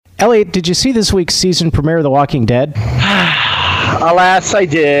Elliot, did you see this week's season premiere of The Walking Dead? Alas, I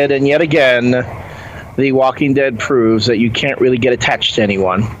did, and yet again, The Walking Dead proves that you can't really get attached to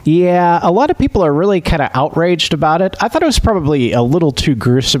anyone. Yeah, a lot of people are really kind of outraged about it. I thought it was probably a little too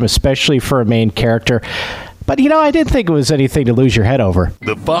gruesome, especially for a main character. But, I didn't think it was anything to lose your head over.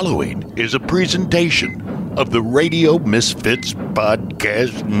 The following is a presentation of the Radio Misfits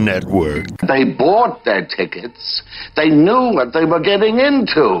Podcast Network. They bought their tickets. They knew what they were getting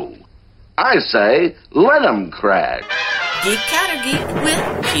into. I say, let them crash. Geek Counter Geek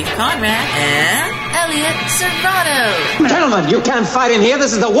with Keith Conrad and Elliot Serrano. Gentlemen, you can't fight in here.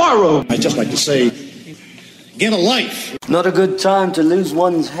 This is the war room. I'd just like to say, get a life. Not a good time to lose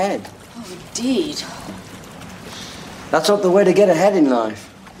one's head. Oh, indeed. That's not the way to get ahead in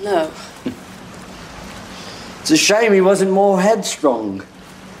life. No. It's a shame he wasn't more headstrong.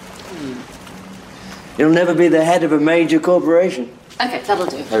 He'll never be the head of a major corporation. Okay, that'll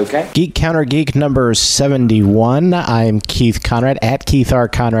do. Okay. Geek Counter Geek number 71. I'm Keith Conrad, at Keith R.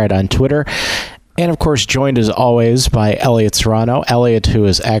 Conrad on Twitter. And, of course, joined as always by Elliot Serrano. Elliot, who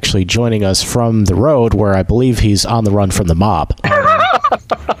is actually joining us from the road, where I believe he's on the run from the mob.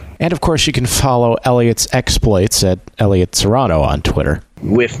 And, of course, you can follow Elliot's exploits at Elliot Serrano on Twitter.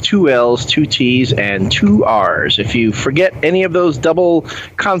 With 2 L's, 2 T's, and 2 R's. If you forget any of those double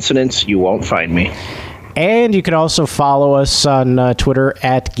consonants, you won't find me. And you can also follow us on Twitter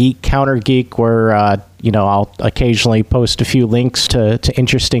at Geek Counter Geek, where I'll occasionally post a few links to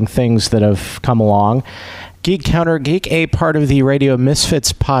interesting things that have come along. Geek Counter Geek, a part of the Radio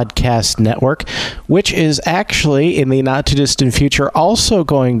Misfits Podcast Network, which is actually, in the not-too-distant future, also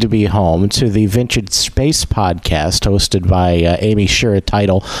going to be home to the Vintage Space Podcast, hosted by Amy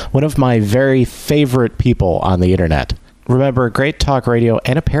Shira-Title, one of my very favorite people on the internet. Remember, great talk radio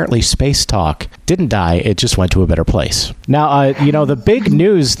and apparently space talk didn't die. It just went to a better place. Now, the big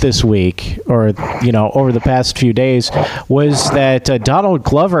news this week, or, over the past few days, was that Donald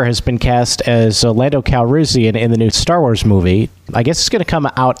Glover has been cast as Lando Calrissian in the new Star Wars movie. I guess it's going to come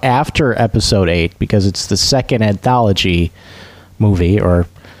out after Episode 8 because it's the second anthology movie, or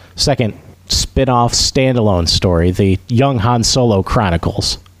second spin-off standalone story, the Young Han Solo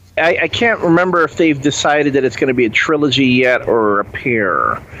Chronicles. I can't remember if they've decided that it's going to be a trilogy yet or a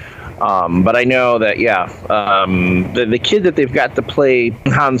pair. But I know that, the kid that they've got to play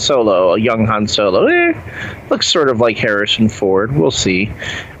Han Solo, a young Han Solo, looks sort of like Harrison Ford. We'll see.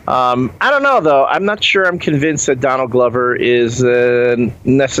 I don't know, though. I'm not sure I'm convinced that Donald Glover is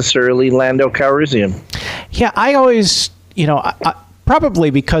necessarily Lando Calrissian. Yeah, I always, probably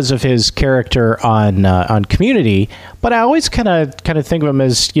because of his character on Community, but I always kind of think of him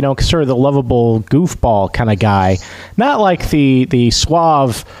as, sort of the lovable goofball kind of guy, not like the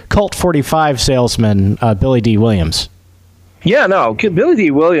suave Colt 45 salesman Billy D. Williams. Yeah, no, Billy D.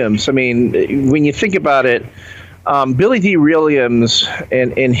 Williams. I mean, when you think about it, Billy D. Williams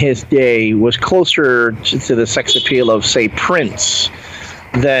in his day was closer to the sex appeal of, say, Prince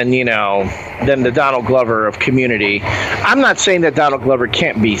than the Donald Glover of Community. I'm not saying that Donald Glover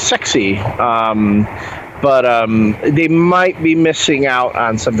can't be sexy, but they might be missing out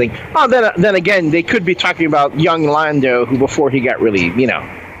on something. Oh, then again, they could be talking about young Lando, who before he got really,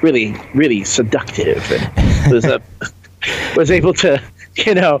 really seductive and was able to,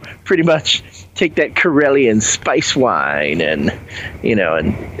 pretty much take that Corellian spice wine and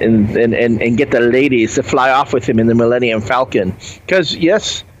get the ladies to fly off with him in the Millennium Falcon. Because,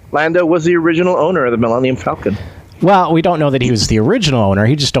 yes, Lando was the original owner of the Millennium Falcon. Well, we don't know that he was the original owner.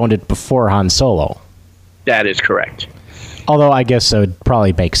 He just owned it before Han Solo. That is correct. Although I guess that would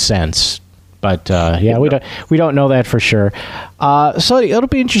probably make sense. But, we don't know that for sure. So it'll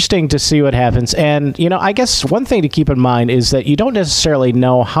be interesting to see what happens. And, I guess one thing to keep in mind is that you don't necessarily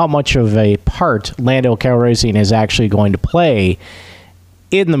know how much of a part Lando Calrissian is actually going to play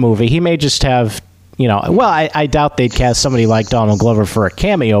in the movie. He may just have, I doubt they'd cast somebody like Donald Glover for a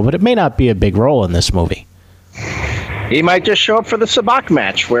cameo, but it may not be a big role in this movie. He might just show up for the sabacc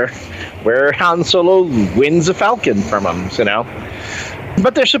match where Han Solo wins a Falcon from him,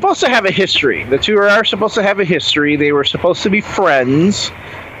 But they're supposed to have a history. The two are supposed to have a history. They were supposed to be friends.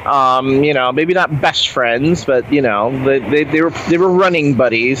 Maybe not best friends, but they were running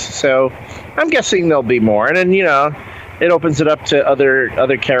buddies. So I'm guessing there'll be more. And then it opens it up to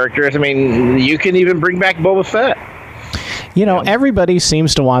other characters. I mean, you can even bring back Boba Fett. Everybody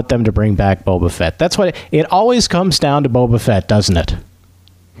seems to want them to bring back Boba Fett. That's what it always comes down to. Boba Fett, doesn't it?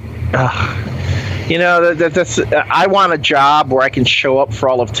 That's I want a job where I can show up for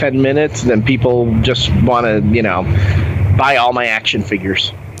all of 10 minutes, and then people just want to, buy all my action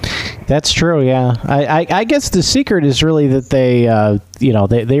figures. That's true, yeah. I guess the secret is really that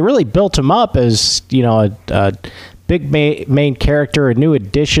they really built him up as, a big main character, a new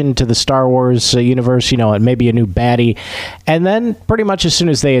addition to the Star Wars universe, and maybe a new baddie. And then pretty much as soon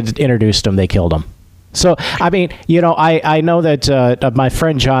as they had introduced him, they killed him. So, I mean, I know that my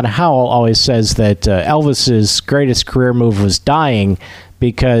friend John Howell always says that Elvis's greatest career move was dying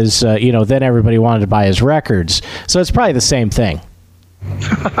because, then everybody wanted to buy his records. So it's probably the same thing.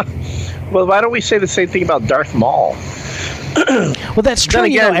 Well, why don't we say the same thing about Darth Maul? Well, that's true.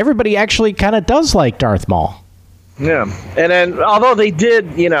 Again, everybody actually kind of does like Darth Maul. Yeah. And then, although they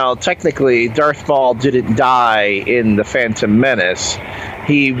did, technically, Darth Maul didn't die in The Phantom Menace.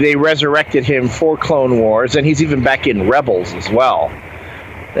 They resurrected him for Clone Wars, and he's even back in Rebels as well.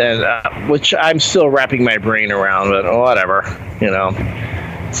 And which I'm still wrapping my brain around, but whatever,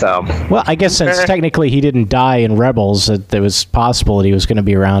 So, well, I guess since technically he didn't die in Rebels, it was possible that he was going to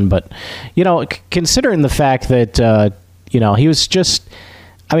be around. But, considering the fact that, he was just,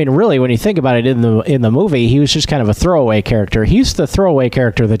 I mean, really, when you think about it in the movie, he was just kind of a throwaway character. He's the throwaway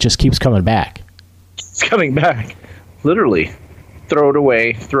character that just keeps coming back. It's coming back, literally. Thrown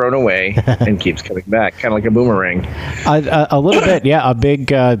away, and keeps coming back, kind of like a boomerang. A little bit, yeah. A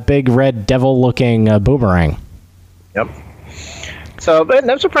big red devil-looking boomerang. Yep. So, but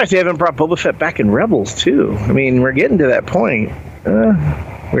I'm surprised they haven't brought Boba Fett back in Rebels too. I mean, we're getting to that point.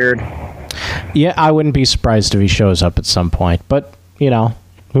 Weird. Yeah, I wouldn't be surprised if he shows up at some point, but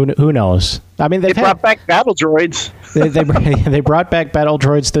who knows? I mean, they brought back battle droids. they brought back battle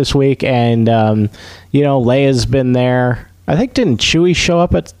droids this week, and Leia's been there. I think didn't Chewie show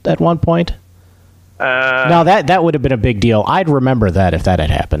up at one point? No, that would have been a big deal. I'd remember that if that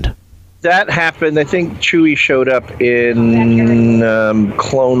had happened. That happened. I think Chewie showed up in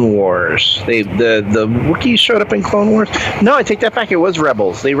Clone Wars. The Wookiees showed up in Clone Wars. No, I take that back. It was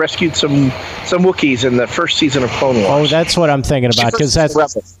Rebels. They rescued some Wookiees in the first season of Clone Wars. Oh, that's what I'm thinking about. Because that's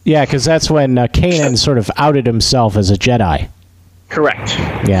when Kanan sort of outed himself as a Jedi. Correct.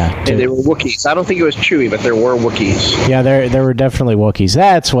 Yeah. And they were Wookiees. I don't think it was Chewie, but there were Wookiees. Yeah, there were definitely Wookiees.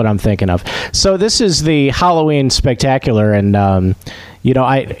 That's what I'm thinking of. So this is the Halloween Spectacular, and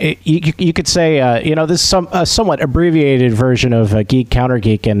you could say this is a somewhat abbreviated version of Geek Counter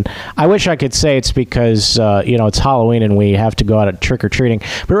Geek, and I wish I could say it's because it's Halloween and we have to go out trick or treating,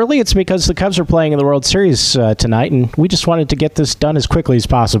 but really it's because the Cubs are playing in the World Series tonight, and we just wanted to get this done as quickly as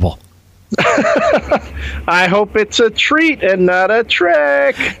possible. I hope it's a treat and not a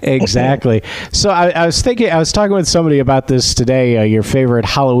trick. Exactly. So I was talking with somebody about this today, your favorite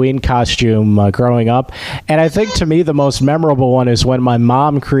Halloween costume growing up. And I think to me the most memorable one is when my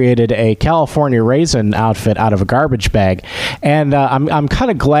mom created a California raisin outfit out of a garbage bag. And I'm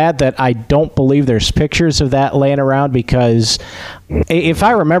kind of glad that I don't believe there's pictures of that laying around, because if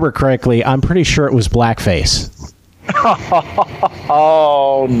I remember correctly, I'm pretty sure it was blackface.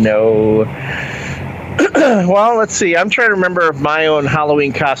 Oh, no. Well, let's see. I'm trying to remember my own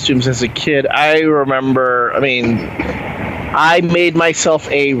Halloween costumes as a kid. I made myself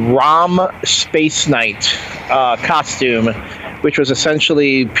a ROM Space Knight costume, which was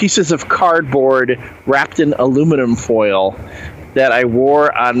essentially pieces of cardboard wrapped in aluminum foil that I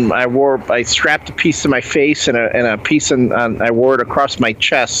wore on. I strapped a piece to my face and a piece I wore it across my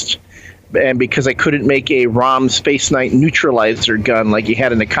chest. And because I couldn't make a ROM Space Knight neutralizer gun like you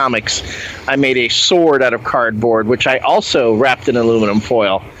had in the comics, I made a sword out of cardboard, which I also wrapped in aluminum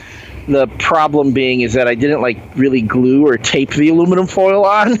foil. The problem being is that I didn't really glue or tape the aluminum foil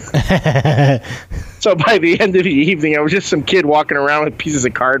on. So by the end of the evening, I was just some kid walking around with pieces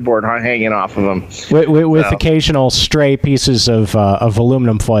of cardboard hanging off of them. With occasional stray pieces of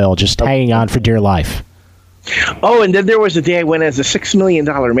aluminum foil just hanging on for dear life. Oh, and then there was a day I went as a $6 Million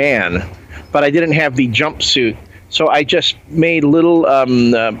Man, but I didn't have the jumpsuit, so I just made little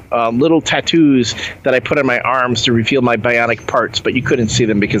tattoos that I put on my arms to reveal my bionic parts, but you couldn't see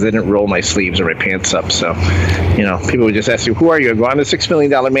them because I didn't roll my sleeves or my pants up. So, people would just ask you, "Who are you?" I go, "I'm the $6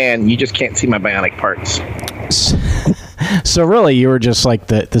 Million Man. You just can't see my bionic parts." So really, you were just like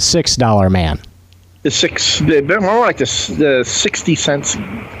the $6 man. More like the 60 cents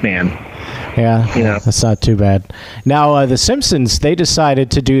man. Yeah, that's not too bad. Now, The Simpsons, they decided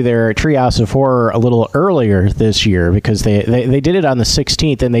to do their Treehouse of Horror a little earlier this year because they did it on the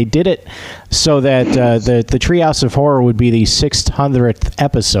 16th, and they did it so that the Treehouse of Horror would be the 600th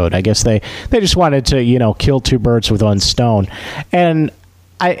episode. I guess they just wanted to, kill two birds with one stone. And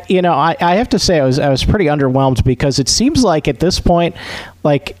I have to say I was pretty underwhelmed because it seems like at this point,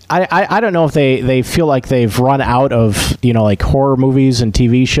 like I don't know if they feel like they've run out of like horror movies and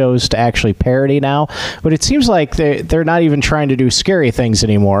TV shows to actually parody now, but it seems like they're not even trying to do scary things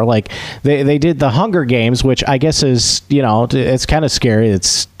anymore. Like they did the Hunger Games, which I guess is it's kind of scary.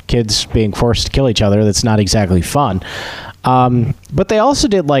 It's kids being forced to kill each other. That's not exactly fun. But they also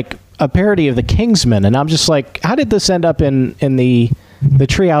did like a parody of the Kingsman, and I'm just like, how did this end up in the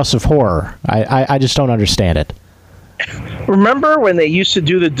Treehouse of Horror? I just don't understand it. Remember when they used to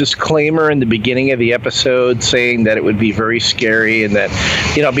do the disclaimer in the beginning of the episode saying that it would be very scary, and that,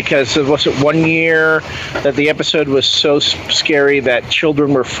 because was it 1 year that the episode was so scary that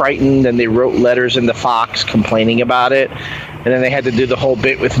children were frightened and they wrote letters into Fox complaining about it? And then they had to do the whole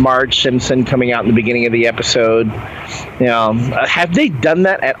bit with Marge Simpson coming out in the beginning of the episode. Have they done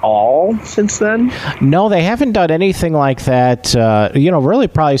that at all since then? No, they haven't done anything like that, really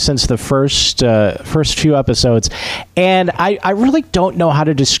probably since the first few episodes. And I really don't know how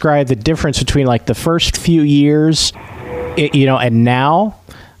to describe the difference between like the first few years, and now.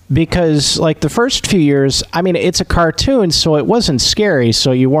 Because like the first few years, I mean, it's a cartoon, so it wasn't scary,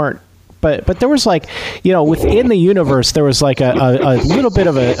 so you weren't. But there was like, within the universe, there was like a little bit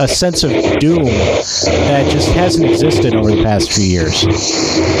of a sense of doom that just hasn't existed over the past few years.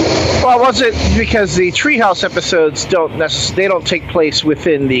 Well, was it because the Treehouse episodes don't take place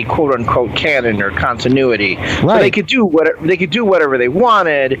within the quote unquote canon or continuity? Right. So they could do whatever they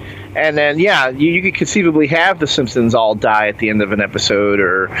wanted, and then you could conceivably have the Simpsons all die at the end of an episode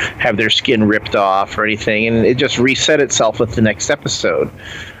or have their skin ripped off or anything, and it just reset itself with the next episode.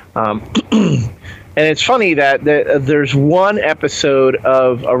 And it's funny that there's one episode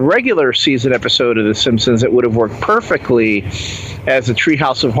of a regular season episode of The Simpsons that would have worked perfectly as a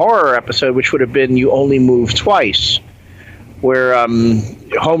Treehouse of Horror episode, which would have been You Only Move Twice, where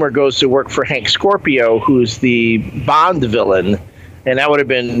Homer goes to work for Hank Scorpio, who's the Bond villain, and that would have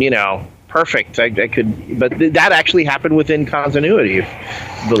been, perfect. But that actually happened within continuity,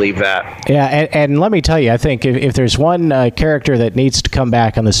 if you believe that. Yeah, and let me tell you, I think if there's one character that needs to come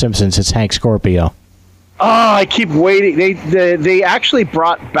back on The Simpsons, it's Hank Scorpio. Oh, I keep waiting. They actually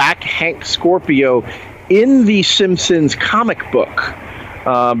brought back Hank Scorpio in the Simpsons comic book.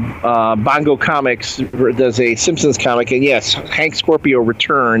 Bongo Comics does a Simpsons comic, and yes, Hank Scorpio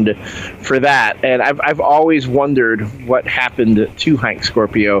returned for that. And I've always wondered what happened to Hank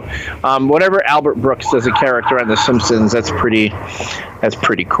Scorpio. Whenever Albert Brooks does a character on The Simpsons, that's pretty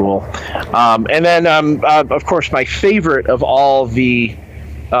cool. And then, of course, my favorite of all the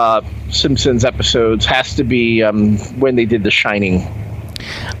Simpsons episodes has to be when they did The Shining.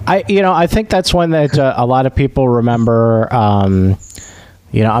 I think that's one that a lot of people remember. I'm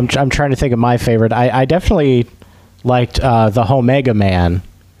trying to think of my favorite. I definitely liked the Omega Man.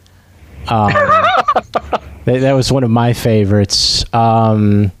 That was one of my favorites.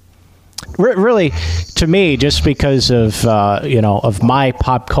 Really, to me, just because of of my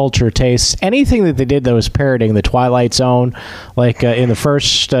pop culture tastes, anything that they did that was parodying the Twilight Zone, like in the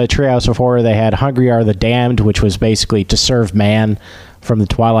first Treehouse of Horror, they had Hungry Are the Damned, which was basically to serve man from the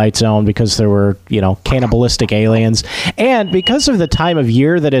Twilight Zone because there were, cannibalistic aliens. And because of the time of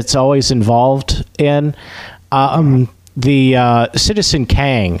year that it's always involved in, the Citizen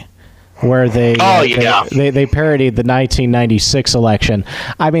Kang, where they parodied the 1996 election.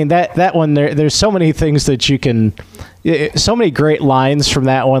 I mean, that one, there's so many things that you can, so many great lines from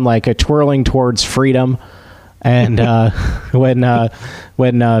that one, like a twirling towards freedom. And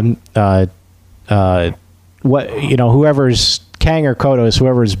whoever's Kang or Kodos,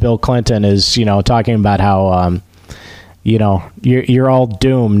 whoever's Bill Clinton, is talking about how you're all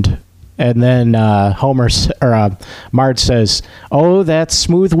doomed, and then Marge says, "Oh, that's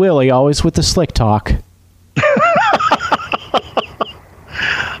Smooth Willie, always with the slick talk."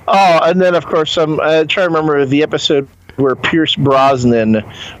 And then of course I'm trying to remember the episode where Pierce Brosnan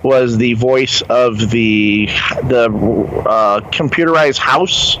was the voice of the computerized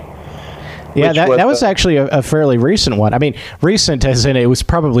house. Yeah, that was actually a fairly recent one. I mean, recent as in it was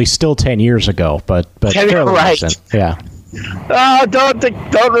probably still 10 years ago, but fairly recent. Yeah. Oh,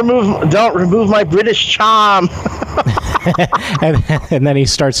 don't remove my British charm. and then he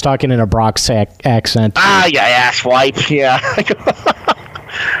starts talking in a Bronx accent. Ah, you asswipe. Yeah.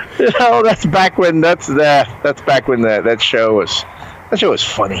 That's back when that show was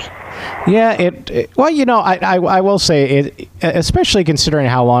funny. Yeah, I will say it, especially considering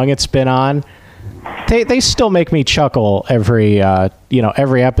how long it's been on. They still make me chuckle every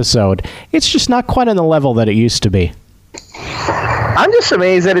episode. It's just not quite on the level that it used to be. I'm just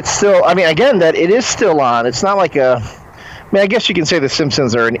amazed that it's still. I mean, again, that it is still on. It's not like mean, I guess you can say The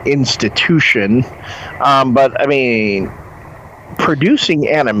Simpsons are an institution, but I mean, producing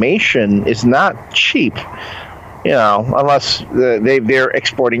animation is not cheap. You know, unless they're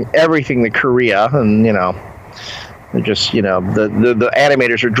exporting everything to Korea, and you know, they're just, you know, the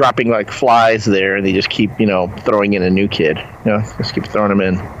animators are dropping like flies there, and they just keep, you know, throwing in a new kid. You know, just keep throwing them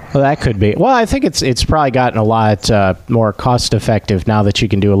in. Well, that could be. Well, I think it's probably gotten a lot more cost effective now that you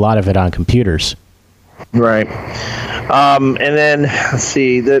can do a lot of it on computers. Right. And then let's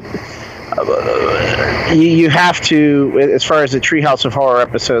see that. You have to, as far as the Treehouse of Horror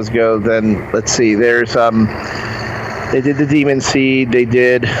episodes go, then let's see, there's they did the Demon Seed, they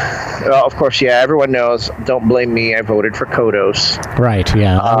did, well, of course, yeah, everyone knows, don't blame me, I voted for Kodos. Right,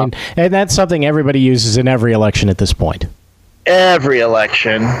 yeah. I mean, and that's something everybody uses in every election at this point. Every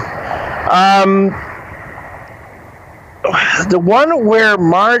election. The one where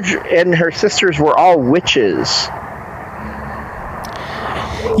Marge and her sisters were all witches.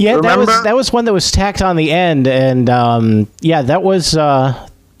 Yeah, that was one that was tacked on the end, and that was a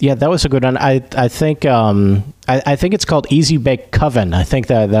good one. I think I think it's called Easy Bake Coven. I think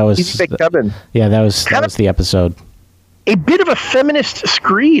that was Easy Bake Coven. Yeah, that was the episode. A bit of a feminist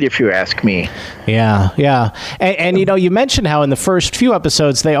screed, if you ask me. Yeah. And you know, you mentioned how in the first few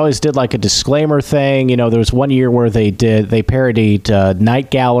episodes they always did like a disclaimer thing. You know, there was one year where they parodied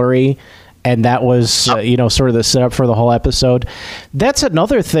Night Gallery, and that was you know, sort of the setup for the whole episode. That's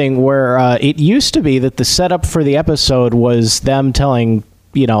another thing where it used to be that the setup for the episode was them telling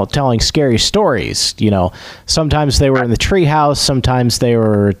scary stories. You know, sometimes they were in the treehouse, sometimes they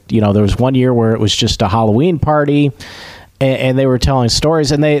were, you know, there was one year where it was just a Halloween party, and they were telling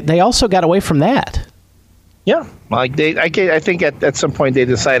stories, and they also got away from that. Yeah, like I think at some point they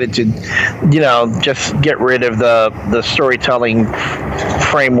decided to, you know, just get rid of the storytelling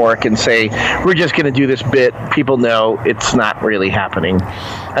framework and say, we're just going to do this bit. People know it's not really happening.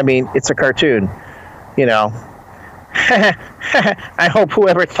 I mean, it's a cartoon, you know. I hope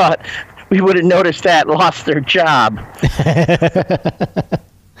whoever thought we would have noticed that lost their job.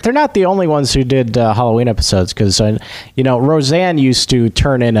 They're not the only ones who did Halloween episodes, because you know, Roseanne used to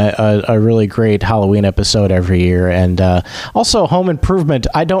turn in a really great Halloween episode every year, and also Home Improvement.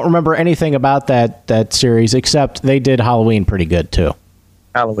 I don't remember anything about that series except they did Halloween pretty good too.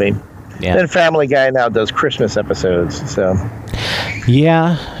 Halloween. Yeah. And Family Guy now does Christmas episodes. So.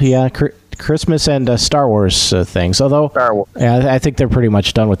 Yeah. Christmas and Star Wars things, although Star Wars. Yeah, I think they're pretty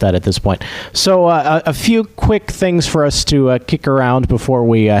much done with that at this point. So a few quick things for us to kick around before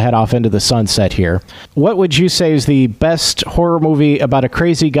we head off into the sunset here. What would you say is the best horror movie about a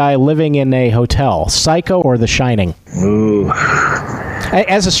crazy guy living in a hotel, Psycho or The Shining? Ooh.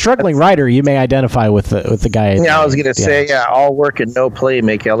 As a struggling writer, you may identify with the guy. Yeah, I was going to say, all work and no play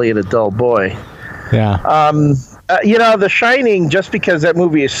make Elliot a dull boy. Yeah. You know, The Shining, just because that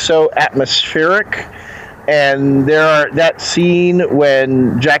movie is so atmospheric, and that scene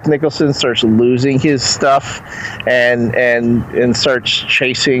when Jack Nicholson starts losing his stuff and starts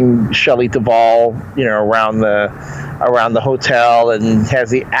chasing Shelley Duvall, you know, around the hotel, and has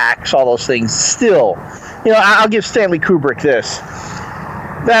the axe, all those things. Still, you know, I'll give Stanley Kubrick this.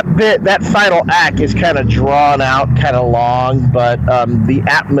 That final act is kind of drawn out, kind of long, but the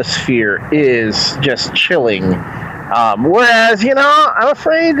atmosphere is just chilling. Whereas, you know, I'm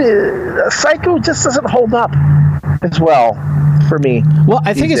afraid Psycho just doesn't hold up as well for me. Well,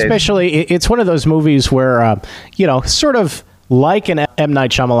 I think especially it's one of those movies where, you know, sort of like an M.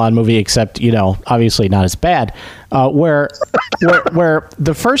 Night Shyamalan movie, except, you know, obviously not as bad, where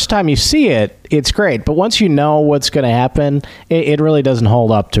the first time you see it, it's great. But once you know what's going to happen, it really doesn't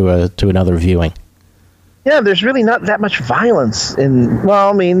hold up to another viewing. Yeah, there's really not that much violence in, well,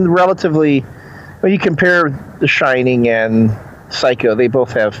 I mean, relatively, when you compare The Shining and Psycho, they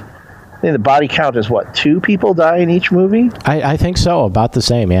both have, I think the body count is what, 2 people die in each movie? I think so, about the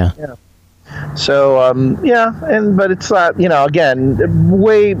same, yeah. So, but it's not, you know, again,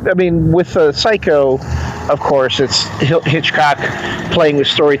 with Psycho, of course, it's Hitchcock playing with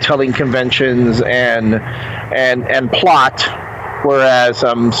storytelling conventions and plot, whereas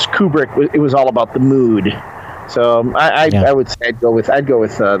Kubrick, it was all about the mood. So I would say I'd go with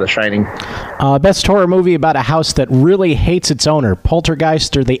The Shining. Best horror movie about a house that really hates its owner,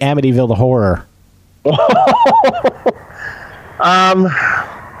 Poltergeist or the Amityville Horror? Okay,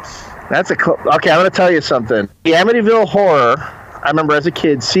 I'm going to tell you something. The Amityville Horror, I remember as a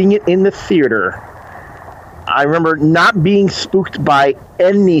kid seeing it in the theater. I remember not being spooked by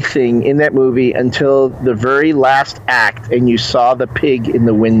anything in that movie until the very last act, and you saw the pig in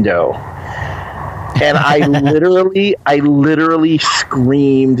the window. And I literally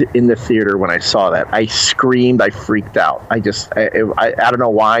screamed in the theater when I saw that. I screamed. I freaked out. I don't know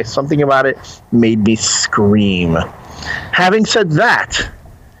why. Something about it made me scream. Having said that,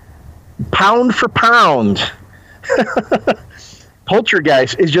 pound for pound,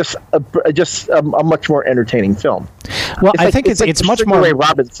 Poltergeist is just a much more entertaining film. Well, I think it's much more Ray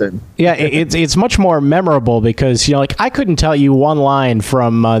Robinson. Yeah, it's much more memorable because like I couldn't tell you one line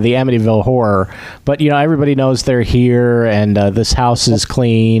from the Amityville Horror, but everybody knows they're here and this house is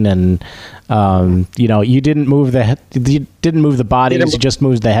clean and you didn't move the bodies, you just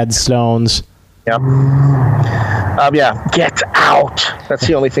moved the headstones. Yep. Yeah, Get Out. That's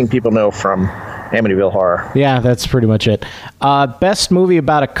the only thing people know from Amityville Horror. Yeah, that's pretty much it. Best movie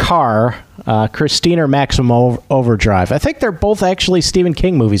about a car, Christine or Maximum Overdrive. I think they're both actually Stephen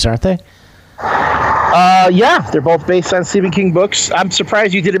King movies, aren't they? Yeah, they're both based on Stephen King books. I'm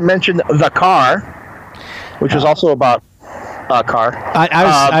surprised you didn't mention The Car, which was also about a car.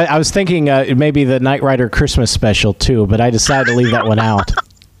 I was thinking maybe the Knight Rider Christmas special too, but I decided to leave that one out.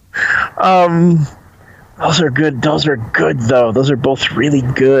 Those are good. Those are good, though. Those are both really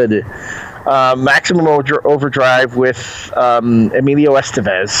good. Maximum Overdrive with Emilio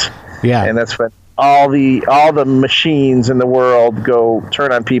Estevez. Yeah, and that's when all the machines in the world go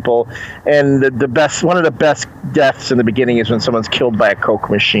turn on people. And one of the best deaths in the beginning is when someone's killed by a Coke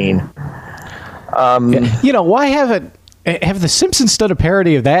machine. Why have the Simpsons done a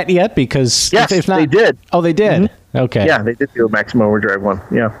parody of that yet? Because yes, if not, they did. Oh, they did. Mm-hmm. Okay. Yeah, they did do a Maximum Overdrive one.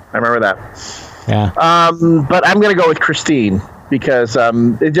 Yeah, I remember that. Yeah. But I'm going to go with Christine because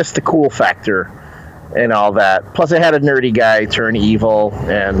it's just the cool factor and all that. Plus, it had a nerdy guy turn evil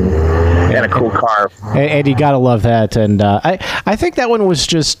and a cool car. And you got to love that. And I think that one was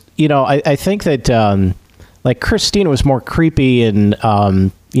just, I think that like Christine was more creepy and,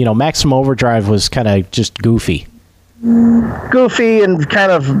 Maximum Overdrive was kind of just goofy. Goofy and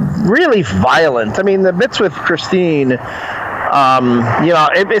kind of really violent. I mean, the bits with Christine...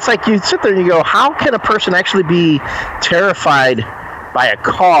 it's like you sit there and you go, how can a person actually be terrified by a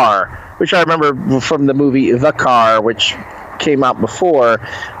car? Which I remember from the movie The Car, which came out before,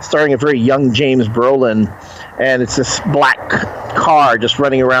 starring a very young James Brolin. And it's this black car just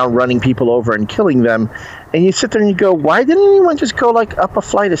running around, running people over and killing them. And you sit there and you go, why didn't anyone just go like up a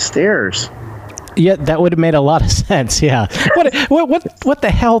flight of stairs? Yeah, that would have made a lot of sense. Yeah. What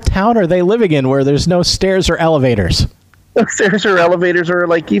the hell town are they living in where there's no stairs or elevators? Stairs or elevators or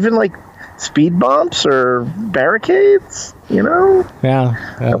even speed bumps or barricades,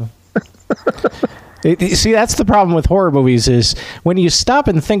 Yeah. See, that's the problem with horror movies is when you stop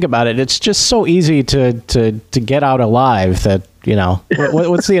and think about it, it's just so easy to get out alive that,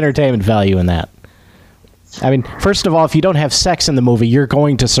 what's the entertainment value in that? I mean, first of all, if you don't have sex in the movie, you're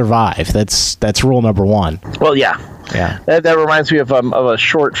going to survive. That's rule number one. Well, yeah. Yeah. That reminds me of a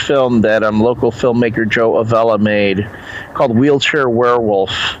short film that local filmmaker Joe Avella made called Wheelchair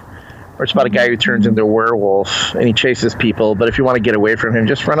Werewolf, where it's about a guy who turns into a werewolf and he chases people. But if you want to get away from him,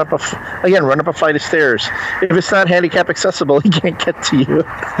 just run up a flight of stairs. If it's not handicap accessible, he can't get to you.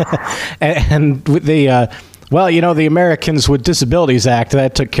 and with the the Americans with Disabilities Act,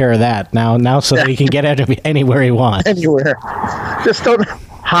 that took care of that. Now so that he can get anywhere he wants. Anywhere. Just don't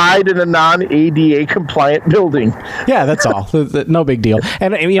hide in a non-ADA compliant building. Yeah, that's all. No big deal.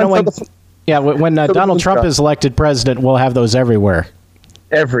 And when Donald Trump is elected president, we'll have those everywhere.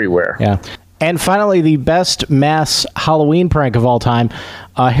 Everywhere. Yeah. And finally, the best mass Halloween prank of all time,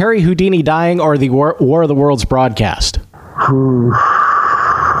 Harry Houdini dying or the War of the Worlds broadcast?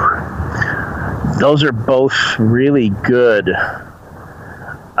 Those are both really good.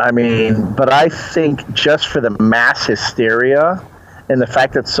 I mean, but I think just for the mass hysteria and the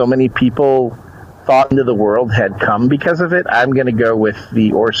fact that so many people thought End of the World had come because of it, I'm going to go with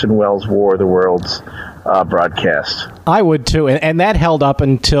the Orson Welles War of the Worlds broadcast. I would too, and that held up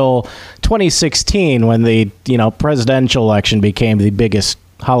until 2016 when the presidential election became the biggest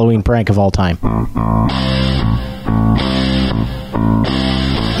Halloween prank of all time.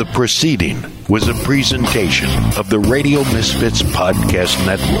 The proceeding was a presentation of the Radio Misfits Podcast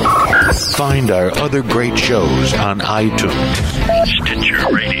Network. Find our other great shows on iTunes,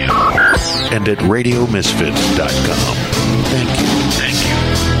 Stitcher Radio, and at RadioMisfits.com. Thank you.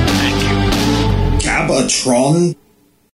 Gabatron?